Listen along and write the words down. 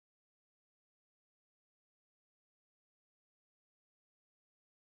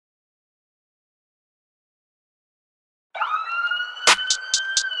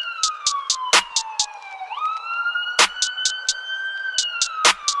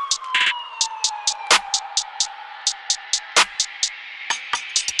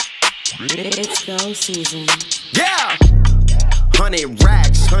It's go season. Yeah! 100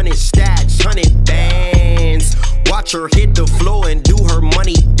 racks, 100 stacks, 100 bands. Watch her hit the floor and do her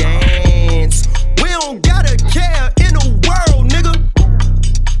money dance. We don't gotta care in the world, nigga.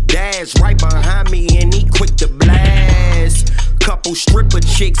 Dad's right behind me and he quick to blast. Couple stripper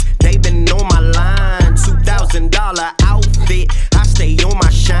chicks, they been on my line. $2,000 outfit, I stay on my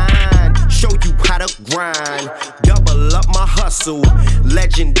shine. Show you how to grind, double up my hustle.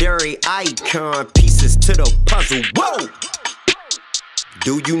 Legendary icon, pieces to the puzzle. Whoa!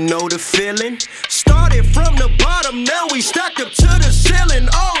 Do you know the feeling? Started from the bottom, now we stacked up to the ceiling.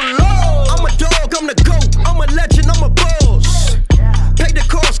 Oh Lord, I'm a dog, I'm the GOAT, I'm a legend, I'm a boss. Paid the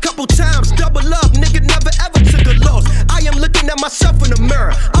cost couple times, double up, nigga never ever took a loss. I am looking at myself in the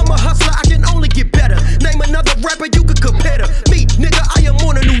mirror, I'm a hustler, I can only get better. Name another rapper you could compare to me, nigga, I am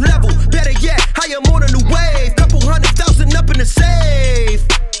on a new level. Better yet, I am on a new wave. Couple 100,000 up in the safe.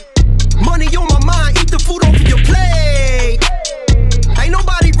 Money on my mind, eat the food off of your plate. Ain't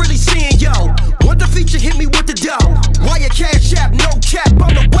nobody really seeing yo. Want the feature, hit me with the dough. Wire cash app, no cap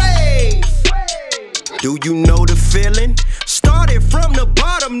on the wave. Do you know the feeling? Started from the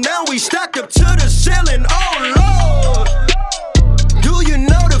bottom, now we stacked up to the ceiling. Oh Lord, do you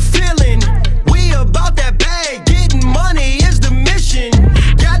know the feeling? We about that bag, getting money is the mission.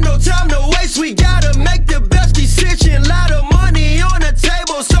 Got no time to waste, we gotta make the best decision. Lot of money on the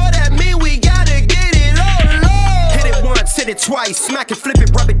table, so that mean we gotta get it. Oh Lord, hit it once, hit it twice, smack it, flip it,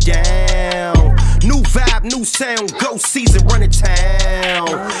 rub it down. New vibe, new sound, go season, run it town.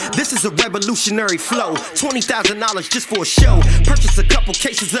 This is a revolutionary flow. $20,000 just for a show. Purchase a couple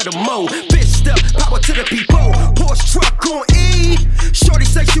cases of the mo. Bitched up, power to the people. Porsche truck on E. Shorty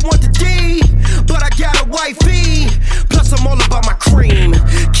say she want the D, but I got a wifey. Plus I'm all about my cream.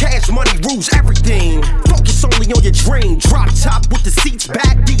 Cash money rules everything. Focus only on your dream. Drop top with the seats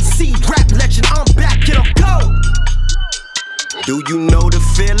back. DC rap legend, I'm back and I'm go. Do you know the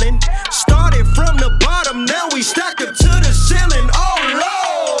feeling?